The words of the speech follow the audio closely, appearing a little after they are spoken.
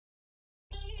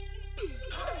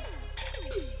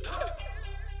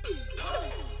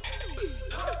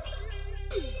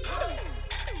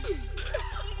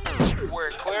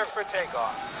We're clear for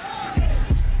takeoff.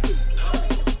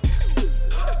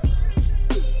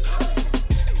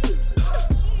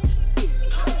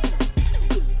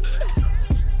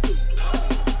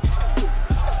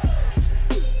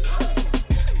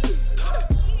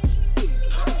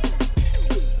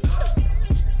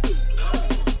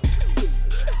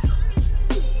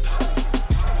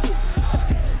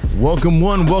 Welcome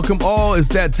one, welcome all. It's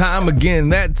that time again,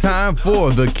 that time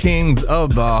for the Kings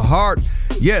of the Heart.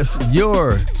 Yes,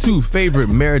 your two favorite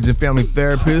marriage and family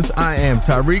therapists. I am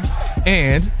Tariq,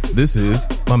 and this is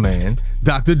my man,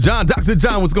 Dr. John. Dr.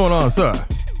 John, what's going on, sir?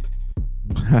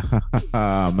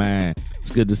 Man,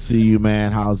 it's good to see you,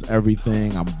 man. How's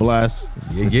everything? I'm blessed.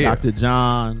 It's Dr.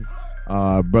 John,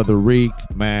 Brother Reek,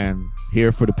 man.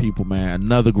 Here for the people, man.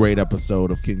 Another great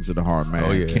episode of Kings of the Heart, man.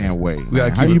 Oh, yeah. Can't wait. Man.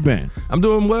 How you been? I'm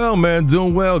doing well, man.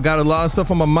 Doing well. Got a lot of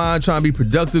stuff on my mind, trying to be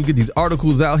productive, get these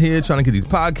articles out here, trying to get these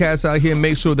podcasts out here,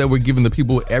 make sure that we're giving the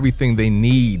people everything they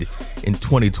need in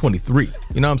 2023.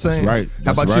 You know what I'm saying? That's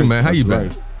right. How about you, man? How you been?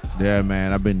 Right. Yeah,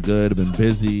 man. I've been good. I've been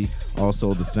busy.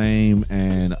 Also the same,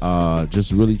 and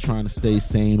just really trying to stay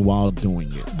sane while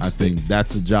doing it. I think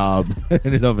that's a job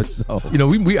in and of itself. You know,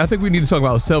 I think we need to talk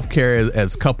about self-care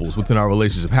as couples within our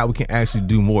relationship, how we can actually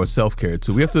do more self-care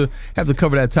too. We have to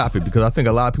cover that topic because I think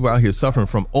a lot of people out here suffering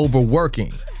from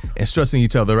overworking and stressing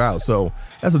each other out. So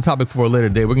that's a topic for a later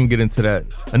day. We're gonna get into that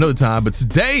another time. But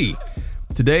today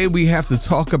we have to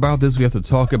talk about this. We have to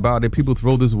talk about it. People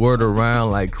throw this word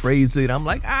around like crazy, and I'm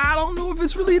like, I don't know if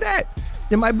it's really that.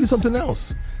 It might be something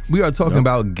else. We are talking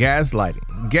about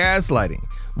gaslighting. Gaslighting.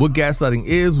 What gaslighting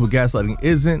is, what gaslighting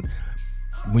isn't.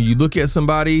 When you look at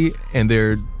somebody and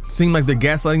they seem like they're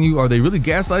gaslighting you, are they really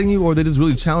gaslighting you, or are they just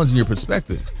really challenging your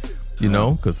perspective? You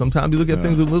know, because sometimes you look at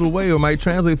things a little way or might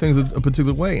translate things a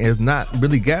particular way, and it's not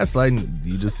really gaslighting.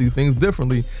 You just see things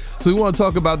differently. So we want to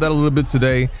talk about that a little bit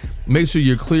today. Make sure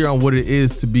you're clear on what it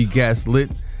is to be gaslit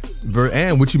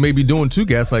and what you may be doing to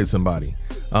gaslight somebody.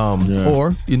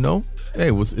 Or, you know, hey,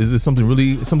 is this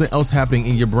something else happening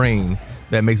in your brain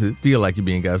that makes it feel like you're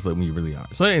being gaslit when you really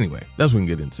aren't? So anyway, that's what we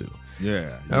can get into.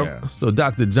 Yeah. So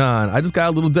Dr. John, I just got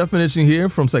a little definition here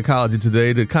from Psychology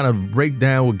Today to kind of break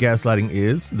down what gaslighting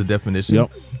is, the definition.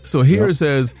 Yep. So here it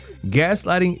says,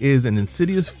 gaslighting is an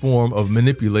insidious form of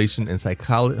manipulation and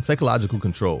psychological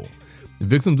control. The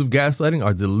victims of gaslighting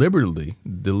are deliberately,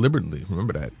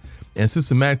 remember that, and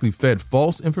systematically fed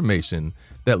false information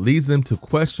that leads them to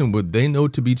question what they know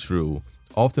to be true,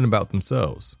 often about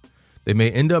themselves. They may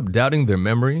end up doubting their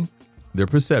memory, their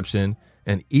perception,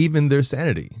 and even their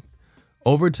sanity.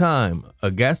 Over time, a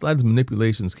gaslighter's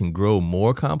manipulations can grow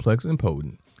more complex and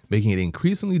potent, making it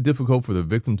increasingly difficult for the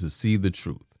victim to see the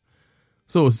truth.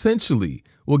 So essentially,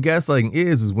 what gaslighting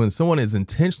is when someone is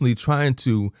intentionally trying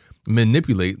to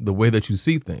manipulate the way that you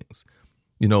see things.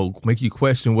 You know, make you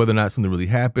question whether or not something really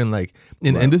happened.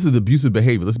 And this is abusive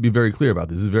behavior. Let's be very clear about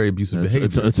this. This is very abusive behavior.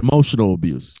 It's emotional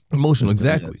abuse.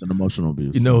 Exactly. It's an emotional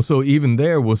abuse. You know, so even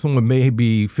there, where someone may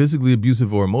be physically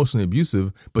abusive or emotionally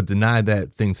abusive, but deny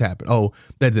that things happen. Oh,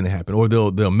 that didn't happen. Or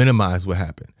they'll minimize what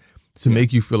happened to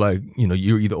make you feel like, you know,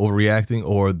 you're either overreacting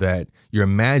or that you're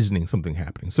imagining something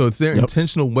happening. So it's their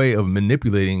intentional way of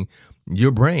manipulating your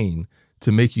brain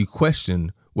to make you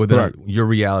question whether your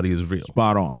reality is real.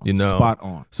 Spot on. You know? Spot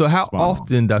on. So how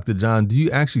often, Dr. John, do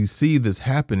you actually see this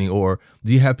happening, or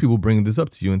do you have people bringing this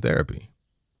up to you in therapy?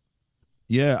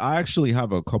 Yeah, I actually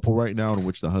have a couple right now in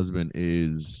which the husband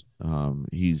is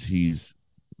he's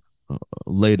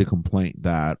laid a complaint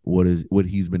that what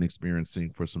he's been experiencing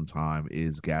for some time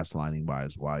is gaslighting by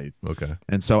his wife. Okay.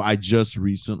 And so I just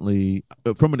recently,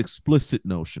 from an explicit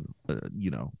notion,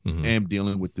 am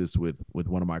dealing with this with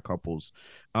one of my couples.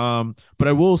 But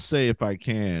I will say, if I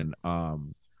can,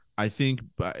 I think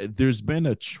there's been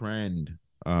a trend,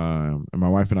 and my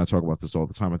wife and I talk about this all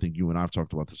the time. I think you and I've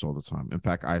talked about this all the time. In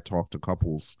fact, I talk to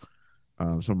couples,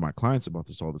 some of my clients, about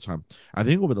this all the time. I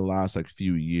think over the last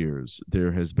few years,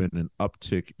 there has been an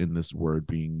uptick in this word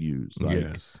being used.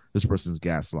 This person's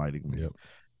gaslighting me. Yep.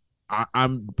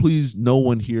 I'm please, no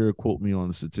one here quote me on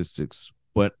the statistics,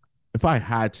 but if I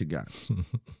had to guess,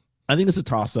 I think it's a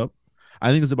toss-up.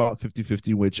 I think it's about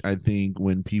 50-50, which I think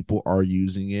when people are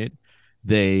using it,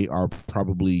 they are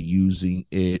probably using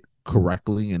it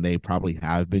correctly, and they probably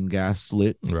have been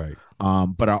gaslit. Right.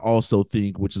 But I also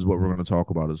think, which is what we're going to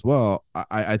talk about as well,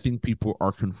 I think people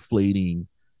are conflating,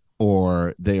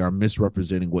 or they are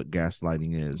misrepresenting what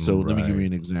gaslighting is. So let me give you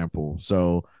an example.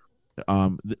 So,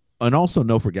 and also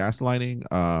know for gaslighting,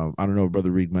 I don't know if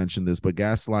Brother Reed mentioned this, but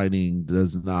gaslighting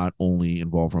does not only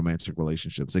involve romantic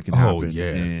relationships. It can happen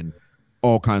in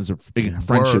all kinds of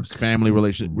friendships, family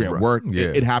relationships, work. Yeah.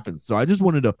 It happens. So I just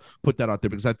wanted to put that out there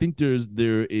because I think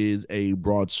there is a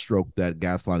broad stroke that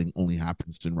gaslighting only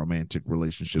happens in romantic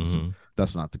relationships. And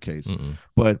that's not the case.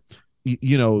 But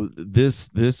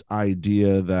this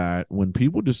idea that when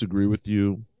people disagree with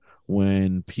you,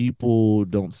 when people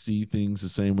don't see things the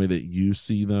same way that you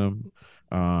see them,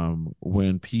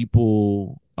 when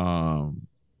people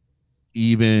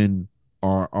even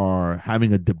are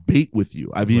having a debate with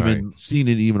you. I've even seen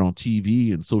it even on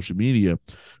TV and social media.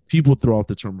 People throw out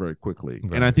the term very quickly.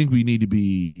 And I think we need to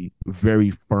be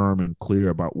very firm and clear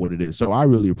about what it is. So I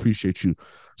really appreciate you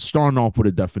starting off with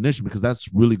a definition because that's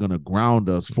really going to ground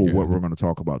us for what we're going to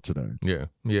talk about today. Yeah.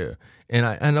 Yeah. And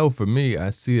I know for me,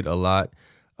 I see it a lot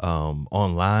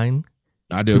online.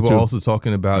 I do People too. are also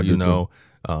talking about,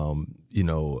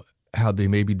 how they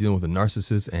may be dealing with a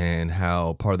narcissist and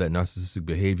how part of that narcissistic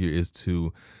behavior is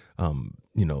to,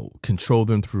 control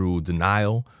them through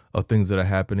denial of things that are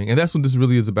happening. And that's what this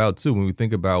really is about too. When we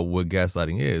think about what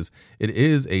gaslighting is, it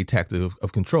is a tactic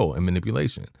of control and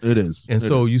manipulation. It is. And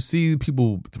so you see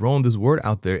people throwing this word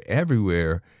out there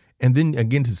everywhere. And then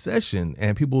again to session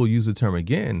and people will use the term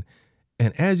again.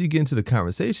 And as you get into the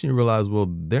conversation, you realize, well,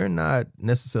 they're not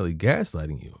necessarily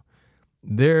gaslighting you.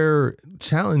 They're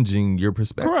challenging your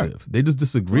perspective. Correct. They just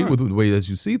disagree with the way that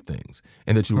you see things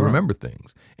and that you remember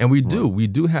things. And we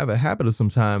do have a habit of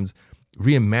sometimes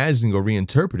reimagining or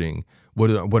reinterpreting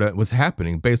what was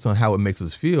happening based on how it makes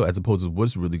us feel as opposed to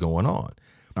what's really going on.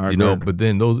 But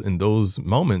then in those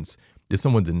moments, if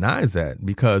someone denies that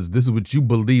because this is what you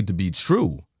believe to be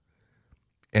true,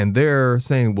 and they're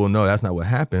saying, well, no, that's not what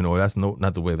happened, or that's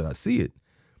not the way that I see it,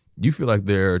 you feel like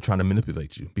they're trying to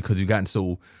manipulate you because you've gotten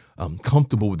so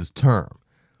comfortable with this term,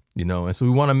 and so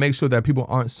we want to make sure that people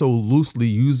aren't so loosely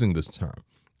using this term,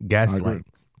 gaslight.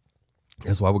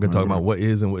 That's why we're going to talk about what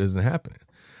is and what isn't happening.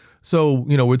 So,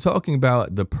 we're talking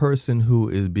about the person who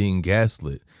is being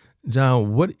gaslit.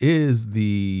 John, what is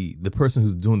the person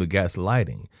who's doing the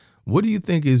gaslighting? What do you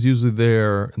think is usually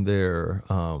their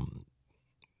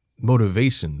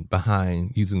motivation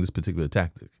behind using this particular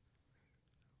tactic?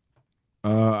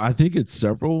 I think it's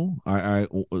several.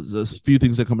 There's a few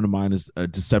things that come to mind is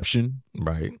deception.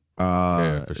 Right.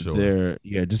 Yeah, for sure.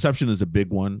 Deception is a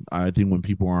big one. I think when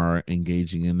people are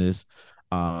engaging in this,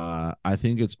 I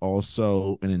think it's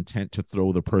also an intent to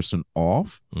throw the person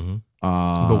off.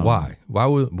 But why? Why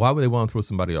would they want to throw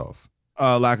somebody off?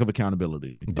 Lack of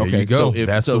accountability. There you go.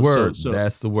 That's the word.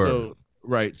 That's the word.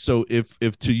 Right. So if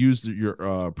to use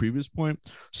your previous point,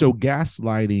 so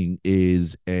gaslighting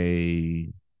is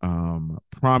a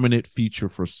prominent feature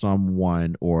for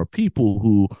someone or people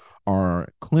who are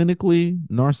clinically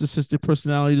narcissistic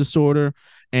personality disorder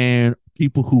and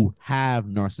people who have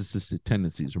narcissistic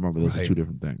tendencies. Remember, those are two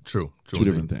different things. True. Two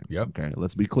different things. Yep. Okay.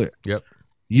 Let's be clear. Yep.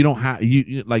 You don't have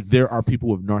there are people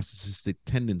with narcissistic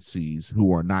tendencies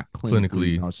who are not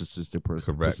clinically narcissistic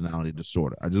personality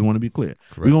disorder. I just want to be clear.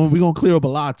 We're gonna clear up a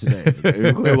lot today. We're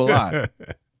gonna clear up a lot.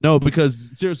 No,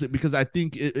 because seriously, because I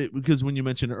think because when you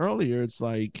mentioned earlier, it's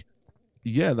like,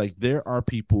 there are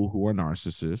people who are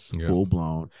narcissists, full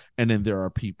blown, and then there are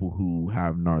people who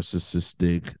have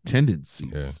narcissistic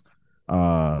tendencies.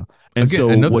 And again, so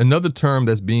another term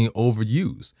that's being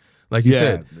overused. Like you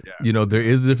said, there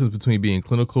is a difference between being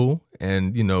clinical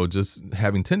and, just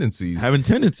having tendencies.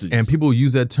 And people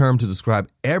use that term to describe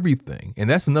everything. And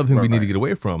that's another thing we need to get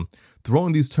away from.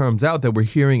 Throwing these terms out that we're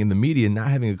hearing in the media, not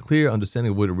having a clear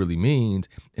understanding of what it really means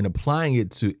and applying it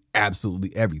to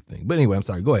absolutely everything. But anyway, I'm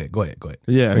sorry. Go ahead.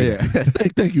 Yeah.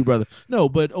 Thank you, brother. No,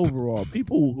 but overall,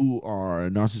 people who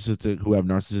are narcissistic, who have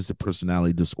narcissistic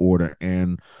personality disorder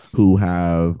and who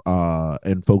have,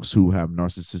 and folks who have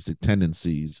narcissistic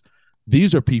tendencies,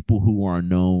 these are people who are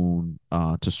known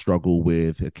to struggle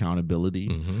with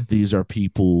accountability. These are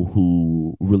people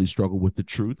who really struggle with the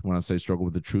truth. When I say struggle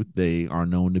with the truth, they are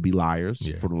known to be liars,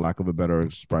 for the lack of a better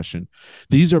expression.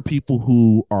 These are people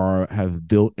who have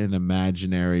built an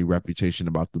imaginary reputation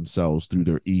about themselves through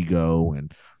their ego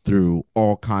and through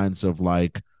all kinds of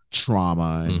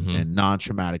trauma and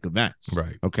non-traumatic events.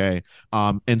 Right. Okay.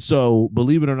 And so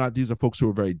believe it or not, these are folks who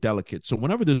are very delicate. So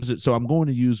whenever so I'm going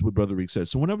to use what Brother Rick said.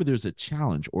 So whenever there's a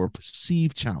challenge or a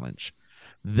perceived challenge,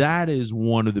 that is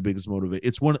one of the biggest motivators.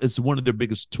 It's one of their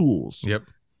biggest tools. Yep.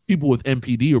 People with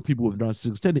NPD or people with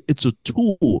narcissistic tendency, it's a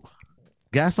tool.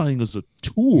 Gaslighting is a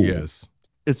tool. Yes.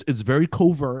 It's very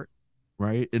covert,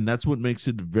 right? And that's what makes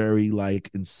it very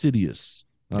insidious.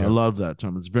 I love that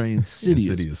term. It's very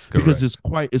insidious because it's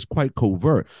quite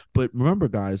covert. But remember,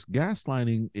 guys,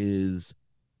 gaslighting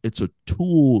it's a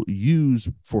tool used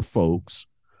for folks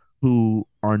who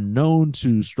are known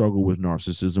to struggle with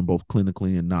narcissism, both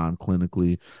clinically and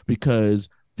non-clinically, because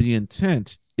the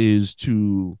intent is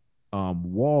to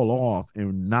wall off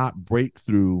and not break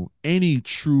through any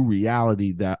true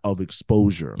reality that of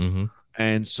exposure. Mm-hmm.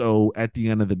 And so at the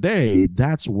end of the day,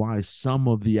 that's why some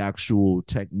of the actual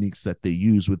techniques that they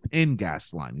use within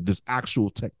gaslighting, there's actual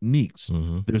techniques,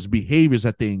 there's behaviors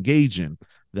that they engage in.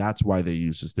 That's why they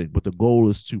use this thing. But the goal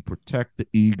is to protect the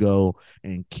ego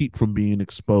and keep from being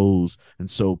exposed. And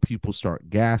so people start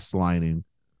gaslighting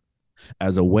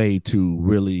as a way to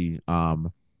really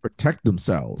protect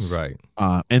themselves. Right.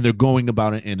 And they're going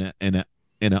about it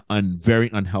in a very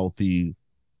unhealthy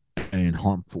and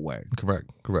harmful way.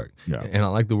 Correct. Yeah. And I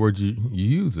like the word you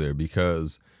use there,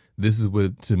 because this is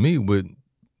what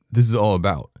this is all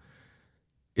about.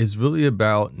 It's really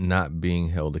about not being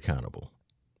held accountable.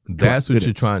 That's what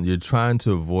you're trying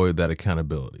to avoid, that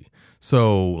accountability.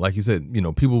 So like you said,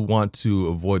 people want to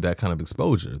avoid that kind of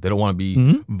exposure. They don't want to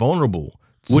be vulnerable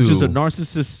to, which is a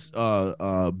narcissist's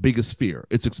biggest fear.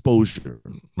 It's exposure.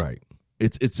 Right.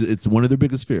 It's one of their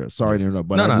biggest fears. Sorry to interrupt,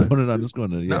 but I'm just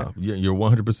going to. No, you're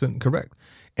 100% correct,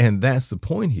 and that's the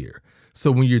point here.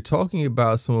 So when you're talking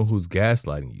about someone who's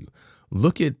gaslighting you,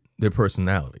 look at their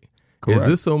personality. Correct. Is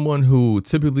this someone who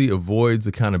typically avoids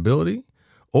accountability,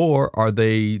 or are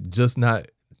they just not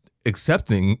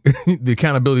accepting the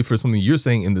accountability for something you're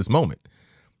saying in this moment?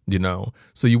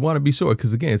 So you want to be sure,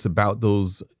 because again, it's about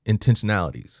those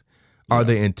intentionalities. Are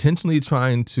they intentionally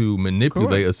trying to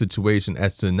manipulate a situation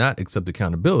as to not accept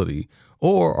accountability,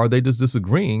 or are they just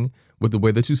disagreeing with the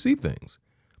way that you see things?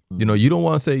 You don't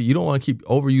want to keep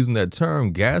overusing that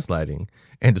term gaslighting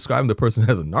and describing the person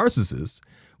as a narcissist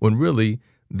when really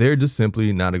they're just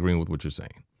simply not agreeing with what you're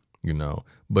saying,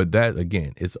 But that,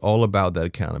 again, it's all about that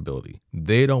accountability.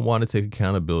 They don't want to take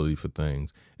accountability for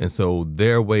things. And so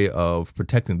their way of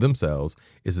protecting themselves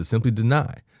is to simply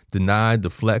deny,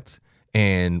 deflect,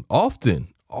 and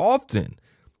often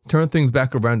turn things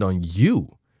back around on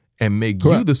you and make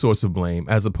you the source of blame,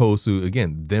 as opposed to,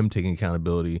 again, them taking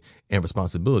accountability and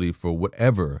responsibility for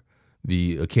whatever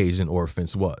the occasion or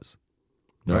offense was.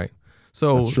 Yep. Right.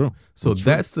 So that's true.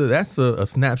 That's a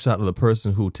snapshot of the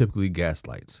person who typically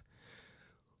gaslights.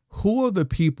 Who are the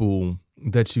people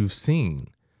that you've seen?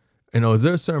 Is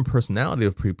there a certain personality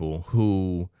of people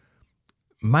who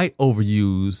might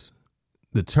overuse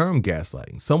the term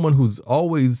gaslighting? Someone who's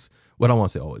always, I don't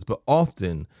want to say always, but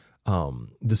often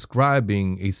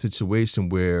describing a situation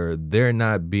where they're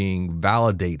not being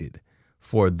validated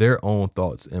for their own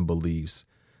thoughts and beliefs,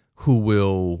 who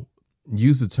will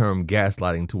use the term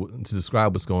gaslighting to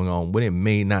describe what's going on when it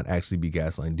may not actually be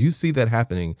gaslighting. Do you see that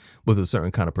happening with a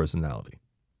certain kind of personality?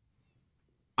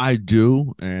 I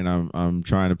do, and I'm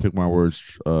trying to pick my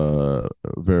words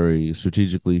very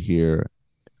strategically here.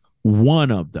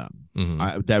 One of them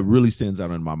that really stands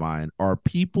out in my mind are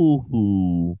people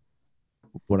who,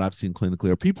 what I've seen clinically,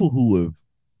 are people who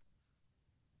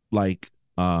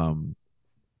have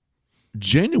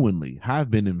genuinely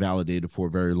have been invalidated for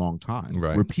a very long time,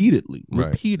 repeatedly,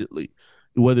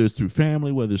 whether it's through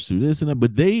family, whether it's through this and that.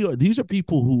 But these are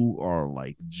people who are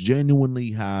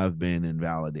genuinely have been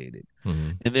invalidated.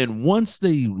 And then once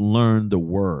they learn the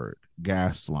word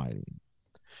gaslighting,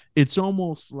 it's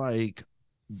almost like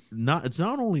it's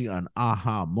not only an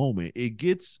aha moment,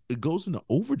 it goes into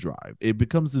overdrive. It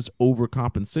becomes this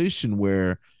overcompensation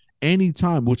where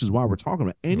anytime, which is why we're talking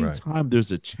about, anytime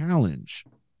there's a challenge,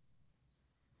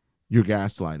 you're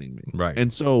gaslighting me. Right.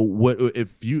 And so what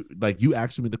if you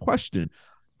asked me the question,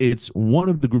 it's one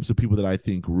of the groups of people that I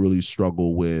think really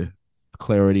struggle with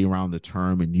clarity around the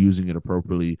term and using it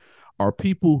appropriately are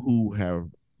people who have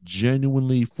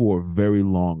genuinely for a very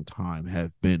long time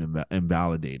have been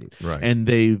invalidated. Right. And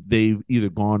they've either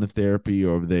gone to therapy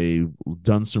or they've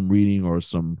done some reading or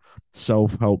some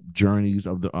self-help journeys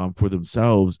of the for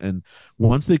themselves. And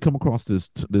once they come across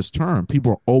this term,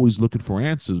 people are always looking for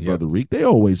answers, Brother Reek. They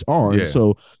always are. And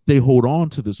so they hold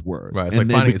on to this word. Right.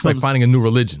 It's like finding a new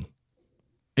religion.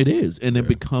 It is, and it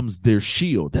becomes their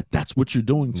shield. That's what you're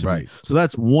doing to me. So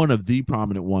that's one of the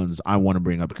prominent ones I want to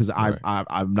bring up, because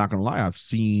I'm not gonna lie, I've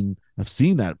seen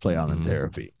that play out in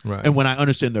therapy. Right. And when I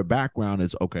understand their background,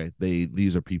 it's okay.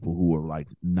 These are people who are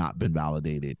not been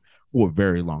validated for a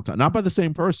very long time, not by the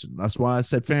same person. That's why I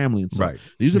said family and stuff. Right.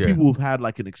 These are people who've had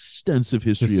an extensive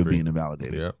history of being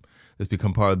invalidated. Yep. It's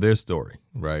become part of their story,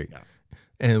 right? Yeah.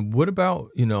 And what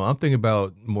about, I'm thinking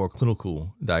about more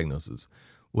clinical diagnoses.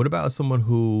 What about someone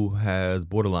who has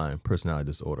borderline personality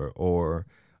disorder or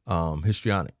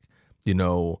histrionic?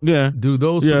 Do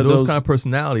those kind of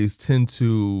personalities tend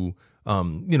to,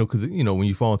 because when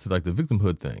you fall into the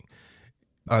victimhood thing,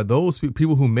 are those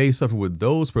people who may suffer with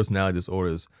those personality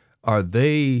disorders, are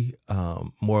they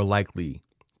more likely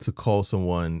to call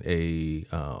someone a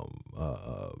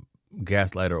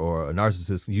gaslighter or a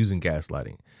narcissist using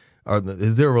gaslighting?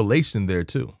 Is there a relation there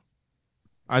too?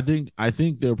 I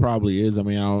think there probably is. I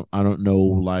mean, I don't know,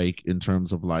 like in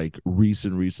terms of like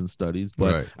recent studies,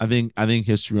 but Right. I think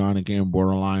histrionic and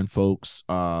borderline folks,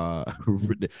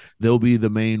 they'll be the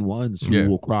main ones who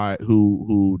will cry,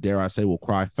 who dare I say will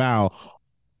cry foul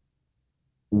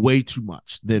way too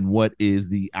much than what is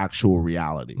the actual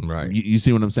reality. Right. You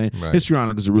see what I'm saying? Right.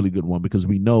 Histrionic is a really good one because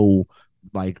we know,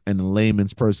 like in a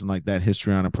layman's person, like that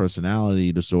histrionic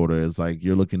personality disorder is like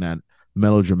you're looking at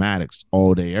melodramatics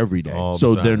all day, every day.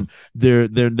 So they're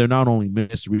not only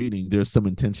misreading, there's some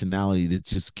intentionality to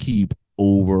just keep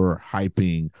over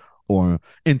hyping or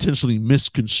intentionally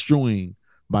misconstruing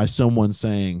by someone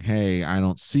saying, hey, I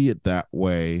don't see it that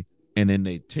way, and then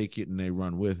they take it and they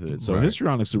run with it. So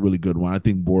histrionic's a really good one. I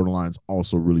think borderlines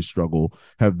also really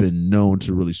have been known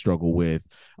to really struggle with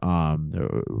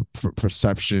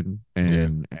perception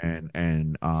and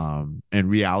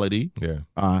reality.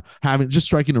 Just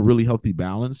striking a really healthy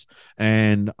balance.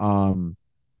 And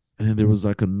there was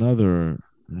like another.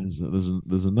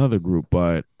 There's another group,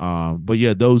 but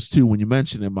yeah, those two. When you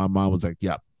mentioned it, my mind was like,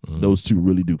 yep. Those two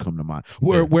really do come to mind.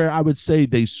 Where I would say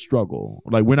they struggle.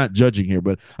 Like, we're not judging here,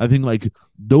 but I think like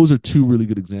those are two really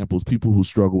good examples. People who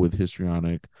struggle with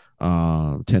histrionic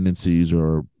tendencies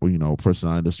or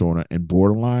personality disorder and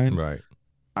borderline. Right.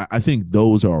 I think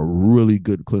those are a really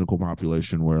good clinical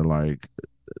population where like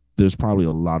there's probably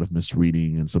a lot of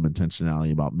misreading and some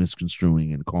intentionality about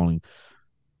misconstruing and calling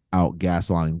out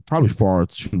gaslighting probably far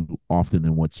too often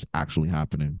than what's actually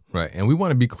happening. Right. And we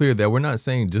want to be clear that we're not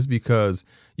saying just because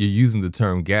you're using the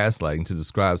term gaslighting to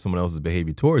describe someone else's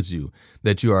behavior towards you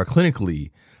that you are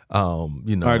clinically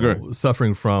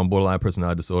suffering from borderline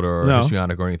personality disorder or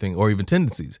histrionic or anything, or even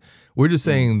tendencies. We're just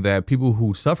saying that people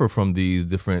who suffer from these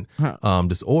different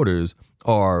disorders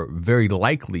are very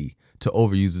likely to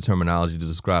overuse the terminology to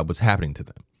describe what's happening to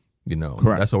them.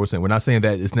 Correct. That's what we're saying. We're not saying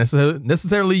that it's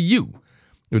necessarily you.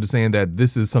 We're just saying that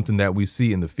this is something that we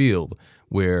see in the field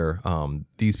where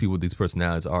these people with these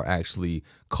personalities are actually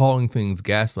calling things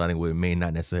gaslighting where it may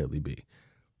not necessarily be,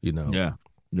 Yeah.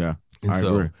 And I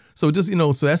agree. So just,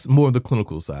 so that's more of the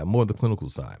clinical side.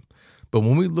 But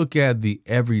when we look at the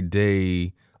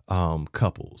everyday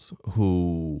couples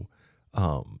who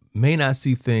may not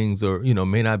see things or,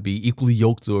 may not be equally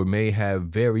yoked or may have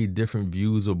very different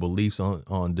views or beliefs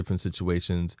on different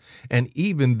situations, and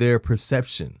even their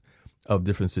perception of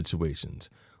different situations,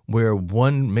 where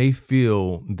one may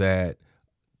feel that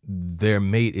their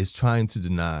mate is trying to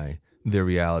deny their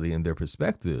reality and their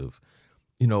perspective,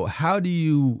 how do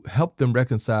you help them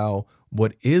reconcile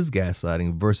what is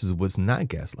gaslighting versus what's not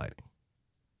gaslighting?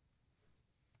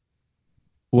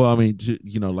 Well, I mean,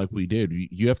 like we did,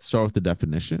 you have to start with the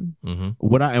definition. Mm-hmm.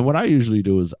 What I usually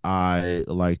do is I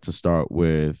like to start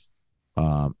with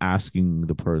asking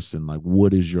the person, like,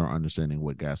 what is your understanding of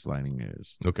what gaslighting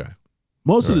is? Okay.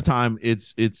 Most of the time,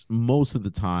 it's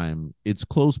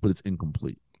close, but it's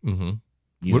incomplete.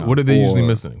 Mm-hmm. What are they usually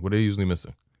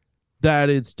missing? That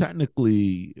it's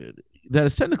technically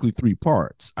 3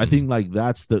 parts. I think like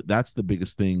that's the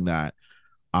biggest thing that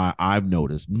I've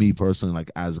noticed, me personally, like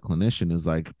as a clinician, is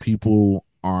like people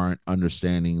aren't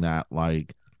understanding that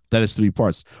like that is 3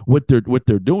 parts. What they're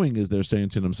doing is they're saying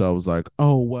to themselves like,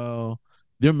 oh well,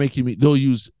 they'll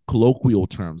use colloquial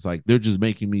terms, like they're just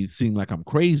making me seem like I'm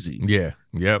crazy. Yeah.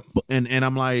 Yep. And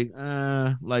I'm like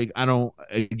I don't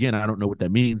know what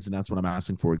that means, and that's what I'm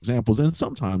asking for examples. And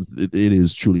sometimes it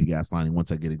is truly gaslighting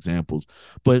once I get examples.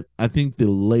 But I think the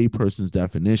layperson's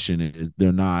definition is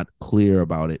they're not clear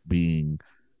about it being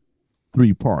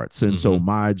 3 parts. And so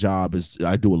my job is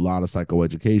I do a lot of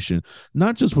psychoeducation,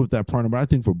 not just with that partner, but I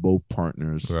think for both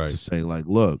partners, to say like,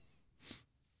 look,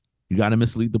 you got to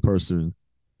mislead the person.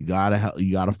 You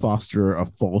gotta foster a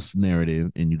false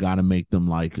narrative, and you gotta make them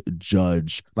like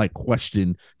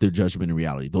question their judgment in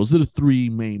reality. Those are the 3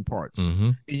 main parts,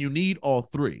 and you need all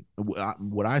 3.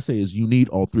 What I say is you need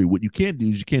all 3. What you can't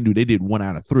do is they did 1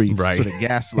 out of 3, right? So the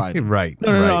gaslighting, right?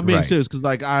 No, I'm being serious, because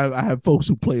like I have folks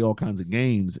who play all kinds of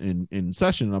games in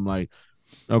session, and I'm like,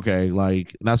 okay,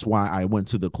 like that's why I went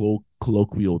to the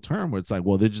colloquial term where it's like,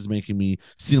 well, they're just making me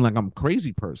seem like I'm a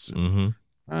crazy person.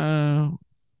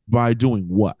 By doing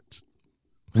what?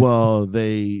 Well,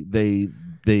 they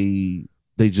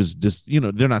just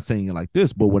they're not saying it like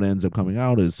this, but what ends up coming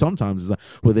out is sometimes it's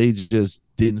like, well, they just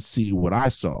didn't see what I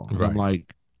saw. Right. I'm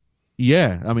like,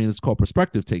 yeah, I mean, it's called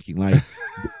perspective taking. Like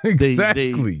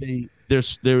exactly.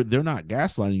 they're not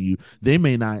gaslighting you. They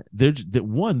may not.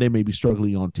 They may be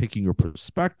struggling on taking your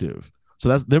perspective.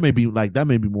 So that may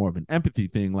be more of an empathy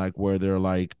thing, like where they're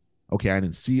like, okay, I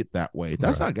didn't see it that way.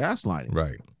 That's not gaslighting,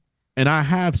 right? And I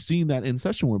have seen that in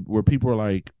session where people are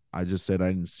like, I just said I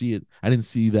didn't see it. I didn't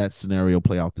see that scenario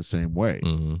play out the same way.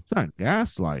 It's not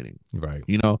gaslighting, right?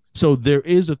 So there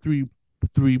is a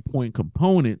three-point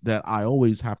component that I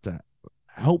always have to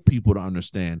help people to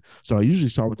understand. So I usually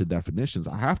start with the definitions.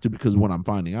 I have to, because what I'm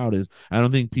finding out is I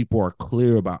don't think people are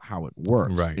clear about how it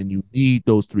works. Right. And you need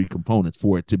those three components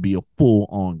for it to be a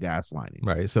full-on gaslighting.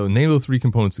 Right. So name those three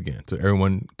components again so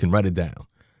everyone can write it down.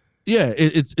 Yeah,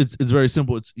 it's very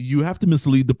simple. You have to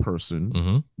mislead the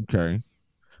person. Okay.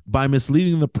 By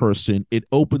misleading the person, it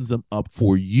opens them up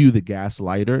for you, the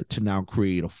gaslighter, to now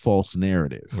create a false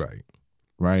narrative.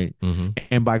 Right.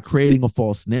 And by creating a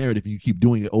false narrative, you keep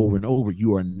doing it over and over,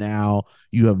 you have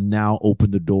now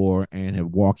opened the door and have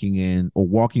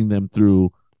walking them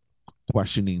through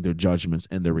questioning their judgments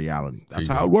and their reality. That's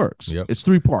how it works. Yep. It's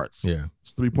 3 parts. Yeah.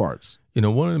 It's 3 parts.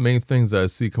 One of the main things I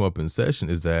see come up in session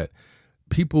is that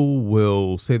people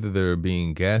will say that they're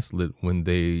being gaslit when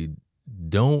they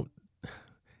don't.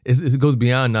 It goes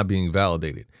beyond not being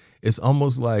validated. It's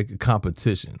almost like a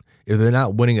competition. If they're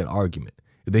not winning an argument,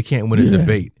 if they can't win a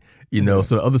debate,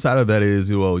 So the other side of that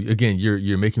is, well, again,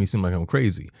 you're making me seem like I'm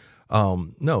crazy.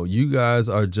 No, you guys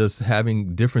are just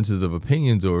having differences of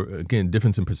opinions, or again,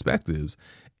 difference in perspectives,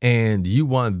 and you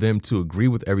want them to agree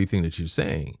with everything that you're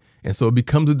saying. And so it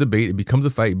becomes a debate, it becomes a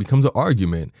fight, it becomes an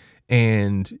argument,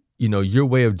 and your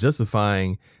way of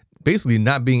justifying basically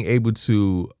not being able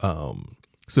to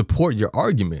support your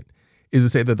argument is to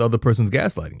say that the other person's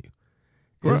gaslighting you.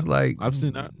 It's like, I've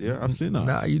seen that. Yeah, I've seen that.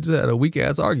 Nah, you just had a weak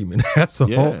ass argument. That's all.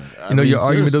 I mean, your argument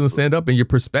seriously. doesn't stand up, and your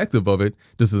perspective of it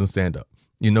just doesn't stand up.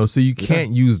 So you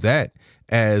can't use that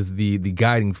as the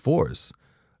guiding force,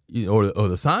 or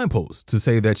the signpost to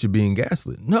say that you're being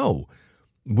gaslit. No,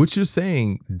 what you're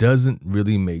saying doesn't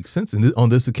really make sense on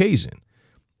this occasion.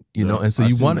 And so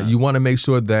you want to make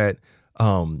sure that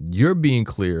you're being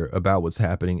clear about what's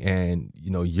happening, and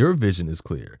your vision is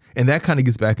clear. And that kind of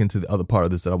gets back into the other part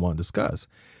of this that I want to discuss.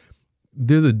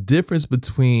 There's a difference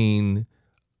between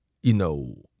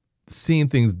seeing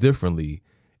things differently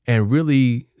and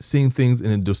really seeing things in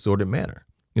a distorted manner.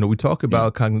 We talk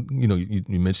about you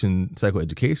mentioned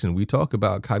psychoeducation. We talk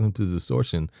about cognitive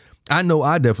distortion. I know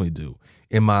I definitely do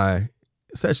in my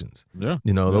sessions. The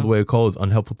other way to call it is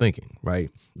unhelpful thinking, right?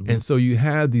 And so you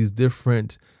have these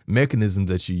different mechanisms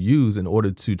that you use in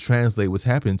order to translate what's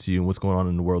happening to you and what's going on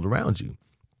in the world around you,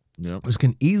 which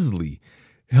can easily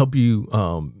help you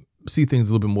see things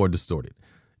a little bit more distorted.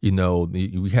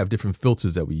 We have different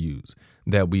filters that we use,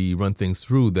 that we run things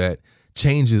through, that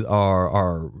changes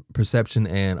our perception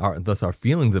and thus our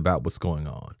feelings about what's going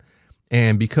on.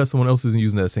 And because someone else isn't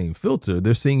using that same filter,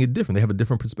 they're seeing it different. They have a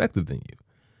different perspective than you.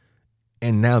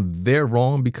 And now they're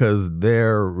wrong because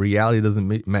their reality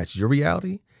doesn't match your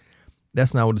reality.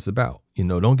 That's not what it's about.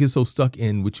 Don't get so stuck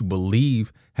in what you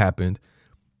believe happened.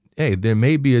 Hey, there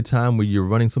may be a time where you're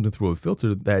running something through a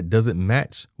filter that doesn't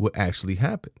match what actually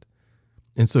happened.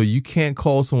 And so you can't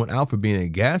call someone out for being a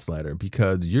gaslighter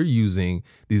because you're using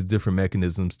these different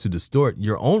mechanisms to distort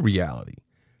your own reality.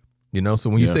 So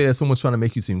when you say that someone's trying to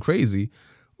make you seem crazy,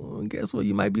 well, guess what?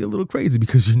 You might be a little crazy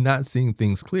because you're not seeing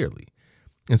things clearly.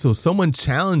 And so someone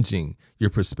challenging your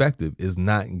perspective is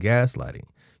not gaslighting.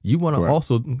 You want to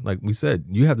also, like we said,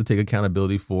 you have to take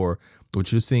accountability for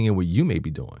what you're seeing and what you may be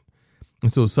doing.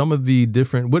 And so some of the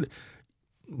different, let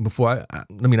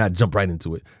me not jump right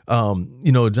into it.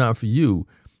 John, for you,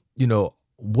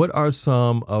 what are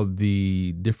some of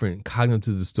the different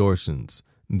cognitive distortions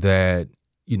that,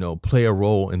 play a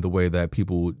role in the way that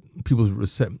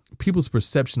people's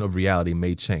perception of reality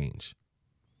may change?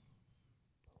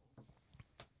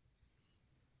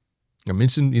 I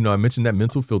mentioned that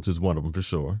mental filter is one of them for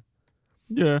sure.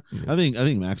 Yeah. I think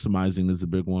maximizing is a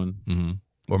big one. Mm-hmm.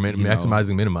 Or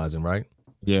maximizing, minimizing, right?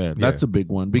 Yeah, that's a big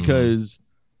one because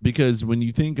when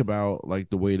you think about like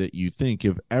the way that you think,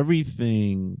 if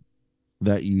everything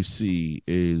that you see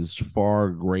is far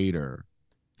greater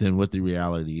than what the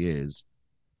reality is,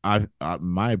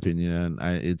 my opinion,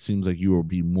 it seems like you will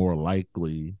be more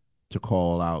likely to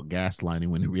call out gaslighting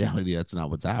when in reality that's not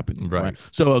what's happening. Right.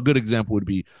 So a good example would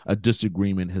be a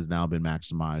disagreement has now been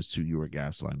maximized to you were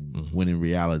gaslighting when in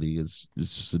reality it's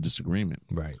just a disagreement.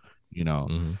 Right.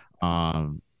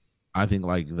 I think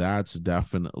like that's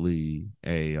definitely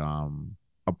a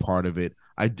part of it.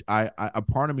 A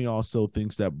part of me also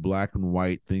thinks that black and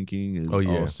white thinking is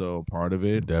also a part of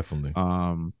it. Definitely.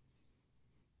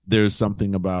 there's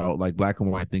something about like black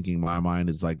and white thinking. My mind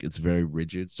is like it's very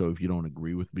rigid. So if you don't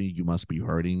agree with me, you must be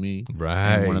hurting me.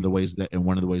 Right. And one of the ways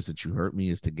that you hurt me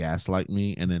is to gaslight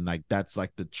me. And then like that's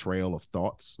like the trail of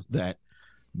thoughts that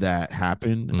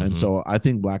happen. Mm-hmm. And so I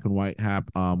think black and white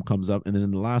comes up. And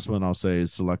then the last one I'll say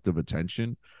is selective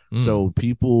attention. So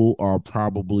people are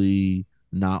probably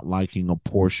not liking a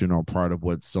portion or part of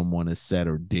what someone has said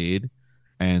or did.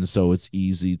 And so it's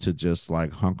easy to just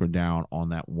like hunker down on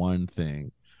that one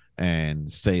thing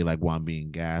and say like, well, I'm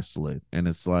being gaslit. And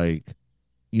it's like,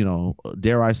 you know,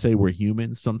 dare I say we're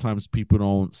human. Sometimes people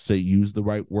don't use the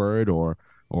right word or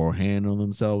handle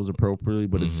themselves appropriately,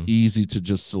 but it's easy to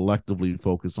just selectively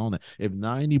focus on that. If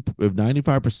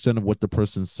 95% of what the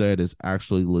person said is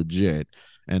actually legit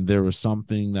and there was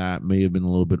something that may have been a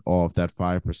little bit off, that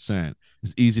 5%,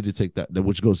 it's easy to take that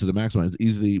which goes to the maximum. It's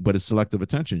easy, but it's selective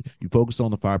attention. You focus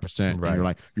on the 5%, and you're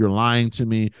like, you're lying to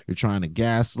me, you're trying to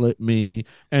gaslit me,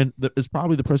 and it's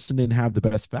probably the person didn't have the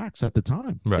best facts at the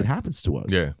time. It happens to us.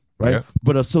 Yeah. Right. Yeah.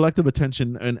 But a selective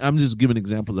attention, and I'm just giving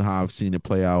examples of how I've seen it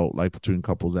play out like between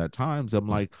couples at times. I'm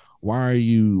like, why are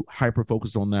you hyper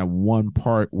focused on that one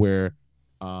part where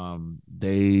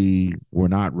they were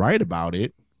not right about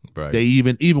it? Right. They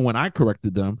even when I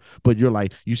corrected them, but you're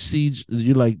like, you see,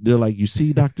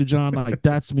 Dr. John, like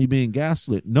that's me being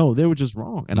gaslit. No, they were just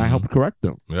wrong. And I helped correct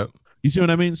them. Yep. You see what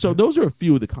I mean? So those are a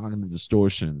few of the cognitive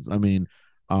distortions. I mean,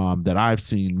 that I've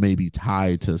seen maybe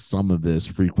tied to some of this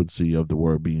frequency of the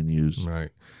word being used. Right.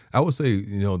 I would say,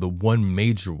 you know, the one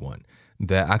major one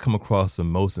that I come across the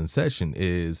most in session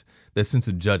is that sense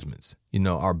of judgments, you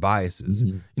know, our biases,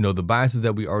 you know, the biases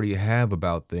that we already have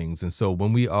about things. And so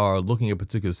when we are looking at a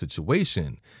particular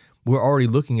situation, we're already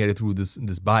looking at it through this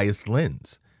biased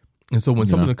lens. And so when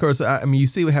something occurs, I mean, you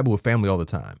see what happens with family all the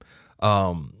time.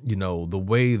 You know, the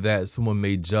way that someone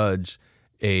may judge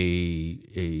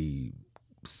a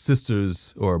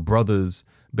sister's or brother's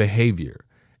behavior,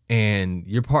 and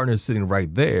your partner is sitting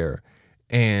right there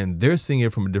and they're seeing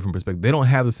it from a different perspective. They don't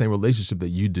have the same relationship that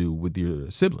you do with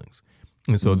your siblings.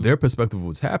 And so their perspective of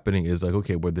what's happening is like,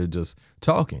 okay, well, they're just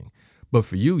talking. But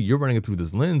for you, you're running it through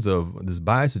this lens of this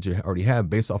bias that you already have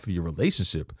based off of your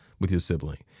relationship with your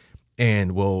sibling.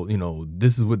 And well, you know,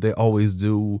 this is what they always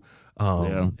do.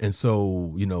 And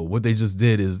so, you know, what they just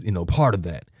did is, you know, part of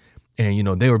that. And, you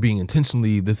know, they were being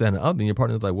intentionally this, that, and the other. And your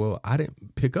partner's like, well, I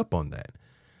didn't pick up on that.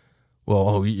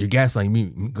 Well, you're gaslighting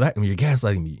me. You're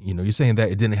gaslighting me. You know, you're saying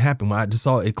that it didn't happen when I just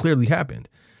saw it clearly happened.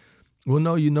 Well,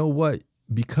 no, you know what?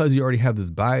 Because you already have this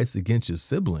bias against your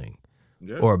sibling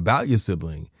or about your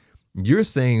sibling, you're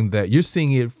saying that you're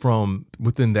seeing it from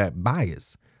within that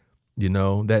bias, you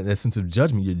know, that sense of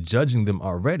judgment. You're judging them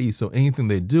already. So anything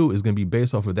they do is going to be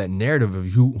based off of that narrative of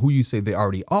who you say they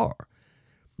already are.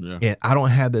 Yeah. And I don't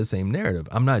have that same narrative.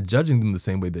 I'm not judging them the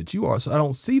same way that you are. So I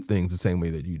don't see things the same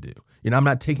way that you do. You know, I'm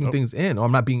not taking things in, or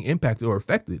I'm not being impacted or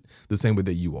affected the same way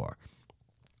that you are.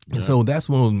 Yeah. And so that's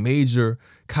one of those major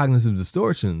cognitive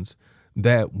distortions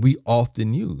that we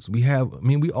often use. We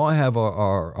all have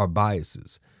our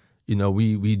biases. You know,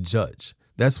 we judge.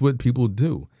 That's what people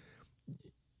do.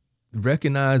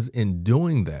 Recognize in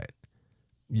doing that,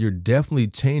 you're definitely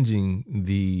changing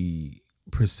the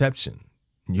perception,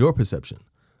 your perception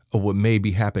of what may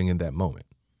be happening in that moment.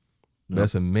 Yeah.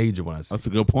 That's a major one I see. That's a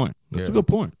good point. That's a good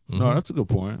point. No, that's a good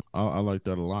point. I like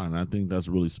that a lot. And I think that's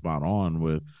really spot on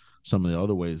with some of the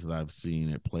other ways that I've seen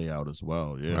it play out as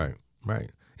well. Yeah. Right.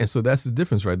 And so that's the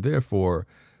difference right there for,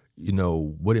 you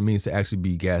know, what it means to actually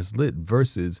be gaslit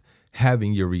versus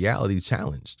having your reality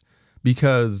challenged.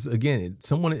 Because again,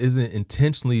 someone isn't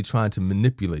intentionally trying to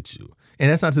manipulate you. And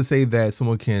that's not to say that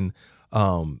someone can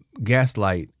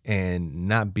gaslight and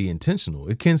not be intentional.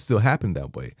 It can still happen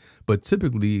that way. But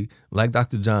typically, like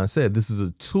Dr. John said, this is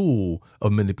a tool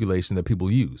of manipulation that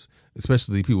people use,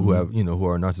 especially people who have, you know, who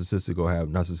are narcissistic or have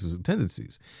narcissistic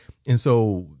tendencies. And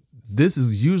so this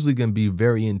is usually going to be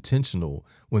very intentional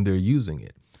when they're using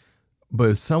it. But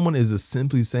if someone is just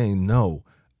simply saying, no,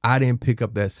 I didn't pick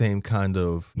up that same kind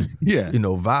of, you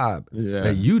know, vibe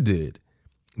that you did,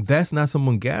 that's not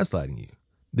someone gaslighting you.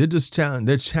 They're just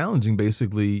challenging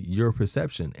basically your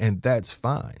perception, and that's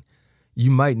fine.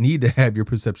 You might need to have your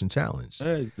perception challenged.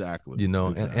 Exactly. You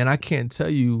know, and I can't tell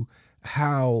you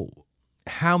how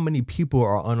many people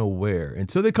are unaware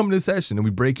until they come to the session and we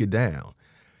break it down,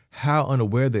 how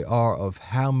unaware they are of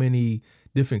how many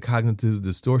different cognitive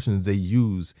distortions they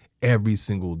use every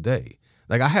single day.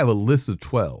 Like I have a list of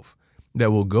 12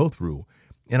 that we'll go through,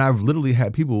 and I've literally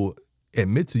had people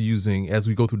admit to using, as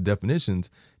we go through definitions,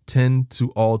 10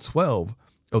 to all 12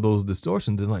 of those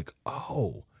distortions. And like,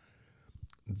 oh,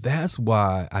 that's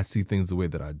why I see things the way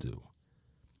that I do.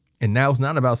 And now it's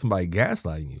not about somebody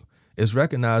gaslighting you. It's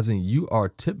recognizing you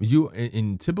are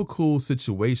in typical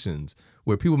situations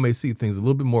where people may see things a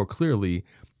little bit more clearly.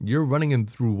 You're running in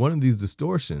through one of these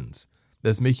distortions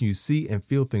that's making you see and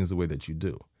feel things the way that you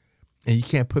do. And you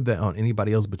can't put that on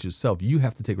anybody else but yourself. You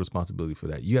have to take responsibility for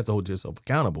that. You have to hold yourself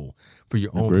accountable for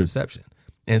your own perception.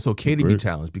 And it's okay to be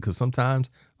challenged, because sometimes,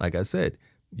 like I said,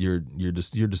 your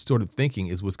distorted thinking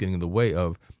is what's getting in the way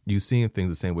of you seeing things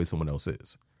the same way someone else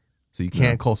is. So you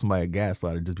can't call somebody a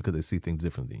gaslighter just because they see things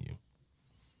differently than you.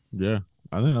 Yeah,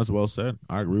 I think that's well said.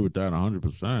 I agree with that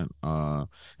 100%.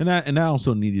 And that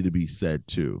also needed to be said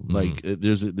too. Mm-hmm. Like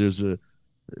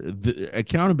the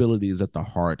accountability is at the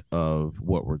heart of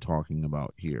what we're talking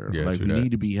about here. Yeah, like we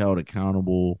need to be held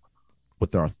accountable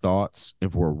with our thoughts.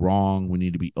 If we're wrong, we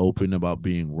need to be open about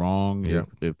being wrong. Yeah.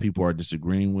 If people are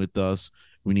disagreeing with us,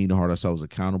 we need to hold ourselves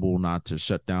accountable, not to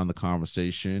shut down the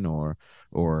conversation or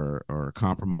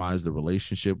compromise the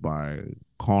relationship by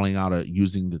calling out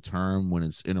using the term when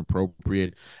it's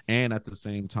inappropriate. And at the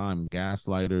same time,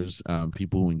 gaslighters,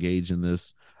 people who engage in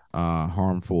this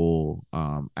harmful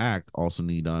act, also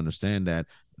need to understand that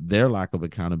their lack of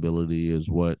accountability is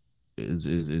what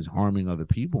is harming other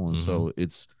people. And so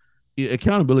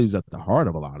accountability is at the heart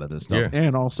of a lot of this stuff.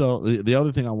 And also the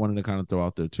other thing I wanted to kind of throw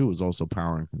out there too is also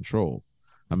power and control.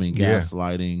 I mean,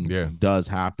 gaslighting does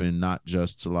happen, not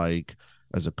just like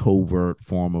as a covert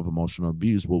form of emotional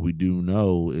abuse. What we do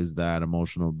know is that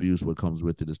emotional abuse, what comes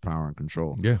with it is power and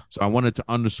control. Yeah. So I wanted to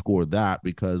underscore that,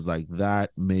 because like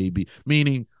that may be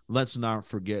meaning, let's not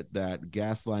forget that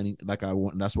gaslighting,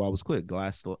 that's why I was clear.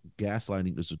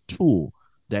 Gaslighting is a tool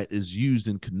that is used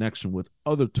in connection with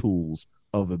other tools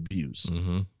of abuse.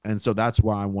 And so that's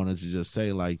why I wanted to just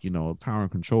say, like, power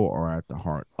and control are at the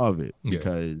heart of it,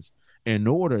 because in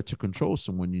order to control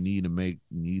someone, you need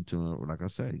to, like I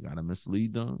said, you got to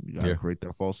mislead them. You got to create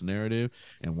that false narrative.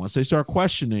 And once they start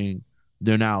questioning,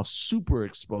 they're now super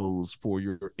exposed for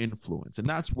your influence. And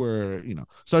that's where,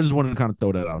 so I just wanted to kind of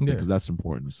throw that out there, because that's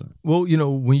important to say. Well,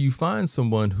 when you find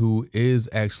someone who is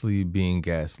actually being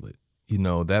gaslit,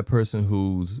 that person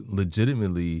who's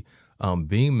legitimately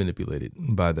being manipulated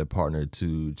by their partner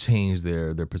to change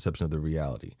their perception of the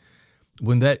reality,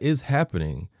 when that is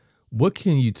happening, what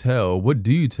do you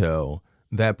tell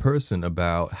that person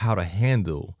about how to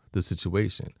handle the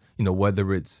situation?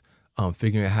 Whether it's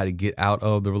figuring out how to get out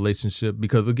of the relationship,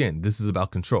 because again, this is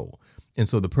about control. And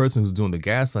so the person who's doing the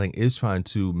gaslighting is trying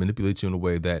to manipulate you in a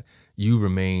way that you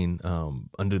remain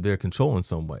under their control in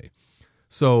some way.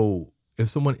 So if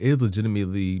someone is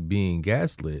legitimately being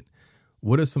gaslit,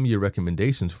 what are some of your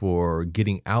recommendations for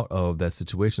getting out of that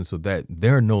situation so that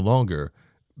they're no longer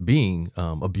being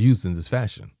abused in this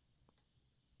fashion?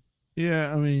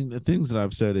 Yeah, I mean, the things that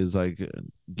I've said is like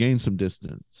gain some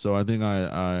distance. So I think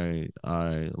I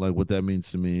like what that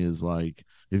means to me is like,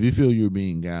 if you feel you're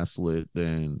being gaslit,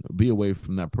 then be away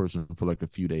from that person for like a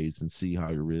few days and see how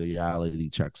your reality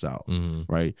checks out,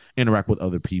 right? Interact with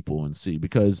other people and see,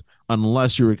 because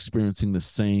unless you're experiencing the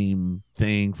same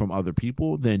thing from other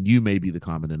people, then you may be the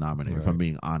common denominator, if I'm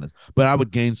being honest. But I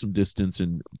would gain some distance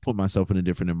and put myself in a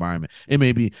different environment. It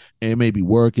may be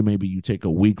work, it may be you take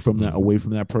a week from that, away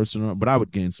from that person, but I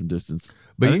would gain some distance.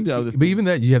 But even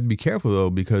that, you have to be careful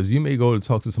though, because you may go to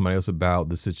talk to somebody else about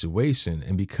the situation,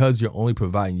 and because you're only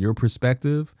providing your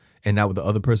perspective and not what the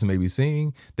other person may be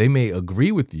seeing, they may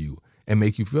agree with you and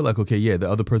make you feel like, okay, yeah, the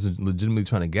other person's legitimately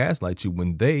trying to gaslight you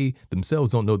when they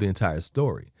themselves don't know the entire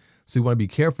story. So you want to be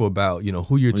careful about,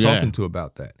 who you're talking to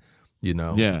about that,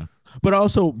 Yeah. But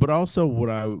also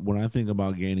when I think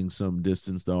about gaining some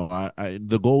distance though,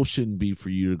 the goal shouldn't be for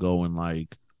you to go and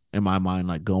like, in my mind,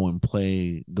 like go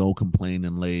complain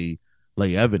and lay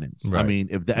evidence. Right. I mean,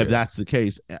 if that's the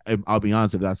case, I'll be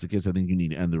honest, if that's the case, I think you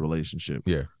need to end the relationship.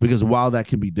 Yeah. Because while that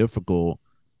can be difficult,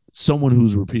 someone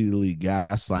who's repeatedly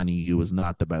gaslighting you is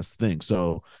not the best thing.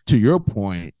 So to your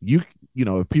point,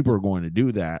 if people are going to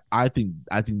do that, I think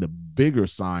the bigger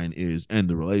sign is end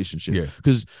the relationship. Yeah.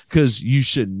 Because you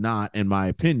should not, in my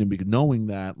opinion, because knowing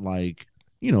that, like,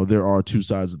 there are two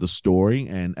sides of the story.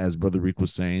 And as Brother Rick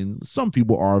was saying, some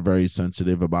people are very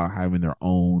sensitive about having their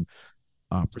own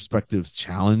perspectives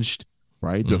challenged,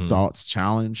 right? Their thoughts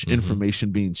challenged, information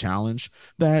being challenged,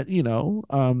 that,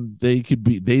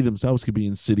 they themselves could be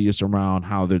insidious around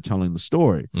how they're telling the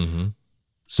story.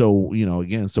 So,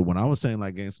 again, so when I was saying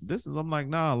like gain some distance, I'm like,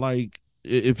 nah, like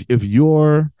if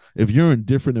you're in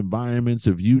different environments,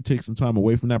 if you take some time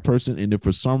away from that person, and if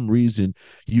for some reason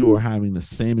you are having the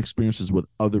same experiences with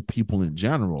other people in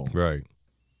general, right,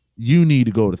 you need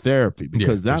to go to therapy,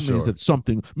 because Yeah, that for means sure. that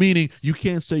something, meaning you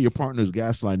can't say your partner is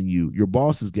gaslighting you, your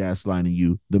boss is gaslighting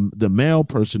you, the male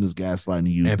person is gaslighting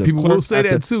you, And the people clerk will say at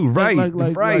that too, right?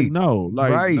 Right. no,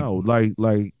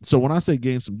 so when I say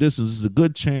gain some distance, there's a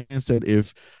good chance that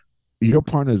if your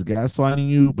partner is gaslighting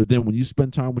you, but then when you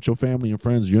spend time with your family and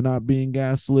friends, you're not being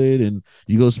gaslit, and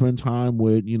you go spend time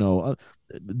with,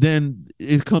 then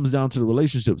it comes down to the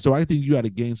relationship. So I think you got to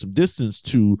gain some distance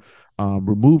to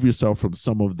remove yourself from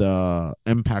some of the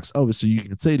impacts of it. So you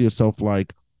can say to yourself,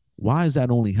 like, why is that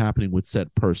only happening with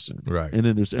said person? Right. And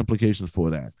then there's implications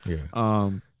for that. Yeah.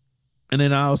 And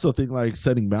then I also think like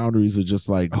setting boundaries are just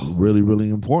like really, really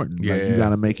important. Yeah. Like you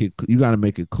gotta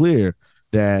make it clear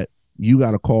that you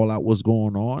got to call out what's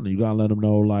going on, and you got to let them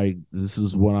know, like, this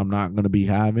is what I'm not going to be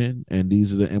having, and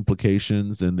these are the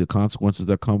implications and the consequences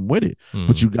that come with it.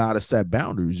 But you got to set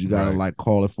boundaries. You got to like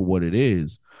call it for what it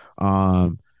is.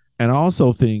 And I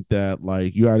also think that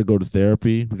like you got to go to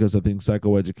therapy, because I think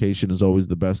psychoeducation is always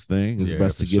the best thing. It's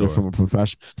best to get it from a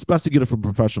professional. It's best to get it from a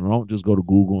professional. Don't just go to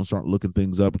Google and start looking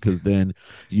things up, because then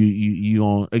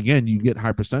you get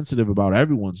hypersensitive about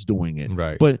everyone's doing it.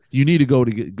 Right. But you need to go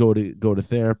to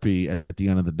therapy at the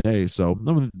end of the day. So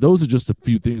those are just a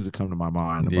few things that come to my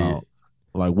mind about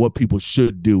like what people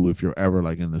should do if you're ever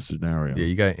like in this scenario. Yeah,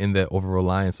 you got to end that over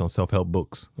reliance on self-help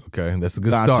books. Okay, that's a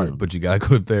good start, but you got to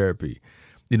go to therapy.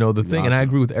 The thing, and I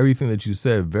agree with everything that you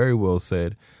said, very well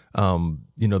said. The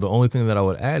only thing that I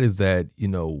would add is that,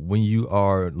 when you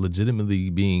are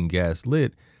legitimately being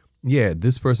gaslit,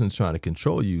 this person's trying to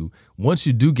control you. Once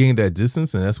you do gain that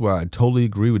distance, and that's where I totally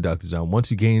agree with Dr. John,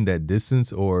 once you gain that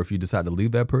distance, or if you decide to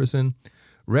leave that person,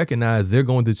 recognize they're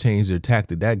going to change their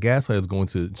tactic. That gaslight is going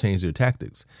to change their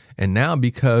tactics. And now,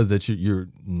 because that you're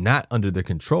not under their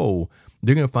control,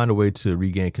 they're going to find a way to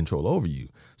regain control over you.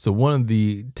 So one of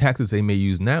the tactics they may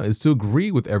use now is to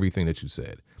agree with everything that you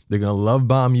said. They're going to love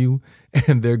bomb you,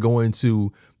 and they're going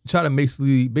to try to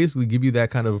basically give you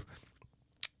that kind of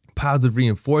positive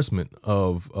reinforcement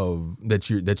of that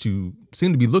you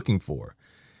seem to be looking for,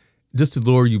 just to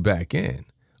lure you back in,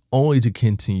 only to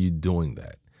continue doing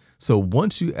that. So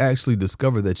once you actually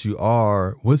discover that you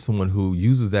are with someone who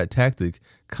uses that tactic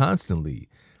constantly,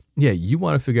 you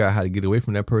want to figure out how to get away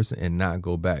from that person and not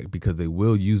go back, because they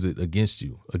will use it against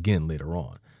you again later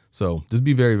on. So just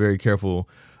be very, very careful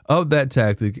of that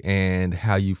tactic and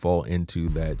how you fall into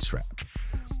that trap.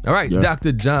 All right,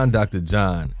 Dr.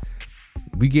 John,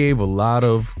 we gave a lot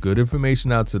of good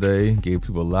information out today, gave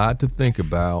people a lot to think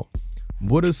about.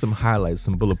 What are some highlights,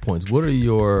 some bullet points? What are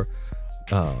your,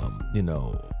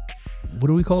 what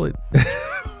do we call it?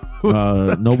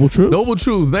 Noble truths. Noble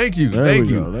truths. Thank you. There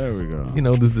we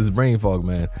go. This brain fog,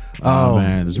 man.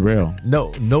 Man, it's real.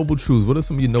 Noble truths. What are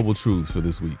some of your noble truths for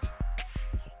this week?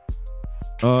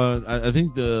 I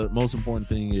think the most important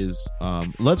thing is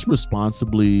let's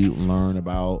responsibly learn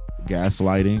about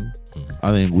gaslighting.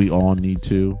 I think we all need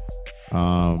to.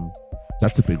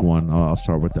 That's a big one. I'll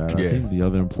start with that. I think the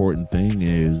other important thing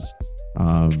is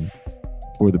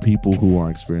for the people who are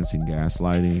experiencing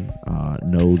gaslighting,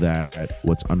 know that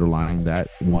what's underlying that,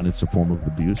 one, it's a form of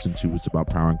abuse, and two, it's about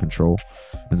power and control.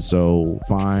 And so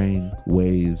find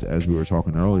ways, as we were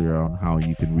talking earlier, on how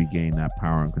you can regain that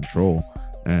power and control.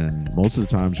 And most of the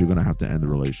times you're going to have to end the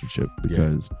relationship,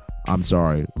 because I'm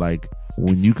sorry, like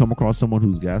when you come across someone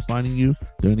who's gaslighting you,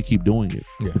 they're going to keep doing it.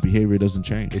 The behavior doesn't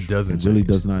change. It doesn't. It really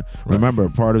does not. Right. Remember,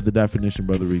 part of the definition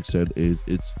Brother Reek said is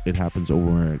it happens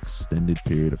over an extended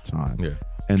period of time.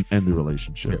 And end the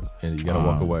relationship. And you got to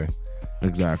walk away.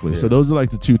 Exactly. So those are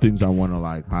like the two things I want to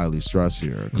like highly stress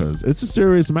here, because it's a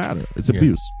serious matter. It's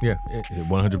abuse. It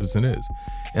 100% is.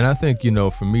 And I think,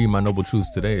 for me, my noble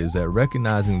truths today is that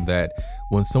recognizing that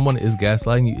when someone is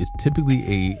gaslighting you, it's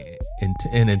typically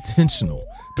an intentional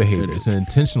behavior. It's an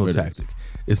intentional tactic.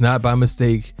 It's not by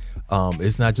mistake.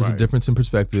 It's not just a difference in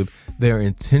perspective. They're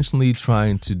intentionally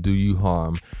trying to do you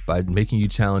harm by making you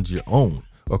challenge your own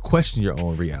or question your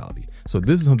own reality. So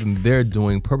this is something they're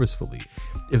doing purposefully.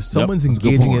 If someone's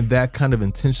engaging in that kind of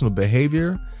intentional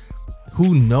behavior,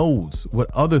 who knows what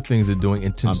other things they're doing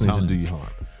intentionally to do you harm?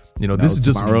 This is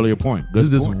just my earlier point. This is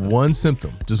just one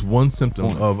symptom,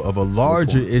 of a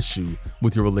larger issue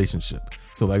with your relationship.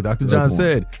 So like Dr. John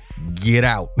said, get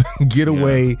out, get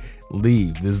away,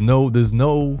 leave. There's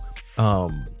no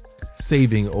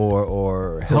saving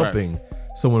or helping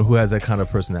someone who has that kind of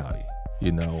personality.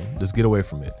 Just get away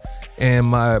from it. And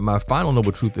my final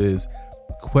noble truth is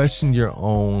question your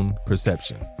own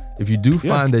perception. If you do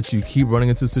find that you keep running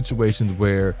into situations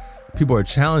where people are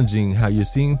challenging how you're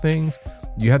seeing things,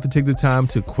 you have to take the time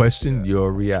to question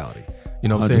your reality. You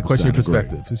know what I'm saying? Question your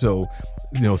perspective. So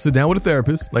sit down with a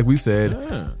therapist, like we said,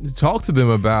 talk to them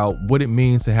about what it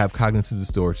means to have cognitive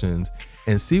distortions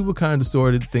and see what kind of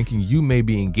distorted thinking you may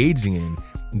be engaging in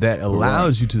that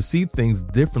allows you to see things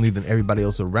differently than everybody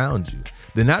else around you.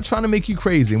 They're not trying to make you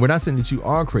crazy, and we're not saying that you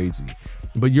are crazy,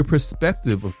 but your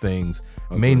perspective of things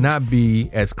may not be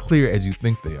as clear as you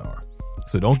think they are.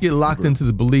 So don't get locked into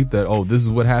the belief that, this is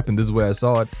what happened, this is where I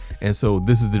saw it, and so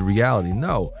this is the reality.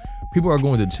 No, people are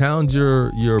going to challenge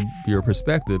your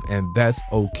perspective, and that's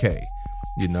okay.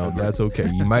 That's okay.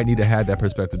 You might need to have that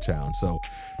perspective challenge. So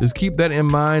just keep that in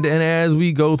mind. And as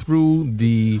we go through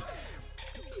the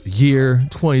year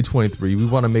 2023, we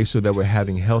want to make sure that we're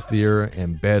having healthier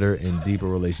and better and deeper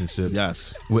relationships.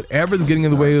 Yes. Whatever's getting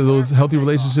in the way of those healthy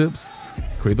relationships,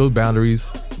 create those boundaries,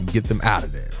 get them out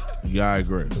of there. Yeah, I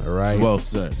agree. All right. Well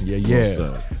said. Yeah. Well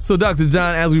said. So, Dr.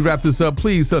 John, as we wrap this up,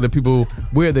 please tell the people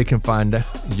where they can find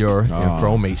your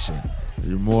information.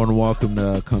 You're more than welcome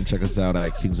to come check us out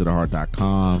at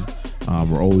kingsoftheheart.com.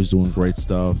 We're always doing great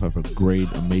stuff. Have a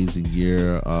great, amazing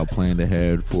year planned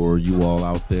ahead for you all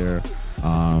out there.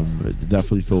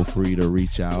 Definitely feel free to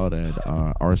reach out at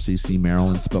RCC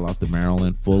Maryland, spell out the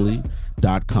Maryland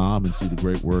fully.com, and see the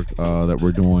great work that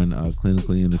we're doing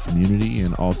clinically in the community,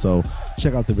 and also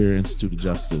check out the Vera Institute of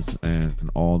Justice and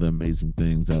all the amazing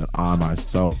things that I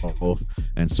myself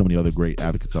and so many other great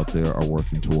advocates out there are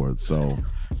working towards. So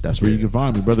that's where you can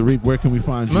find me. Brother Reek, where can we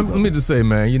find you? Let me just say,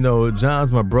 man,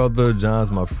 John's my brother, John's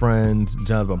my friend,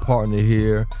 John's my partner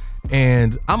here.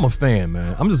 And I'm a fan,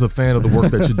 man. I'm just a fan of the work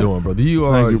that you're doing, brother. You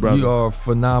are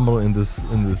phenomenal in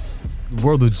this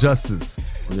world of justice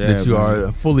that you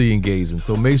are fully engaged in.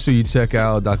 So make sure you check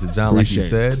out Dr. John, like you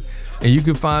said. And you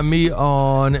can find me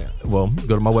go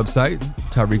to my website,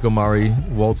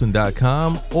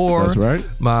 TariqOmariWalton.com, or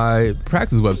my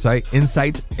practice website,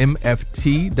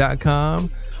 InsightMFT.com.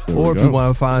 Or if you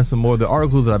want to find some more of the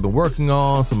articles that I've been working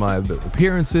on, some of my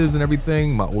appearances and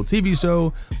everything, my old TV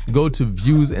show, go to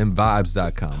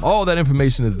viewsandvibes.com. All that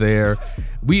information is there.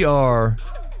 We are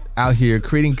out here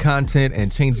creating content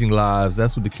and changing lives.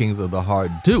 That's what the Kings of the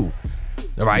Heart do.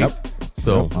 All right. Yep.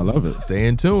 So I love it. Stay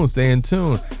in tune.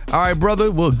 All right, brother.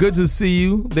 Well, good to see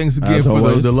you. Thanks again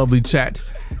for the lovely chat.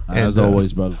 As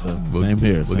always, brother. Same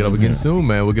here. We'll get up again soon,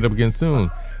 man. All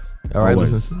right,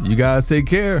 listen. You guys take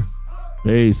care.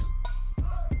 Peace.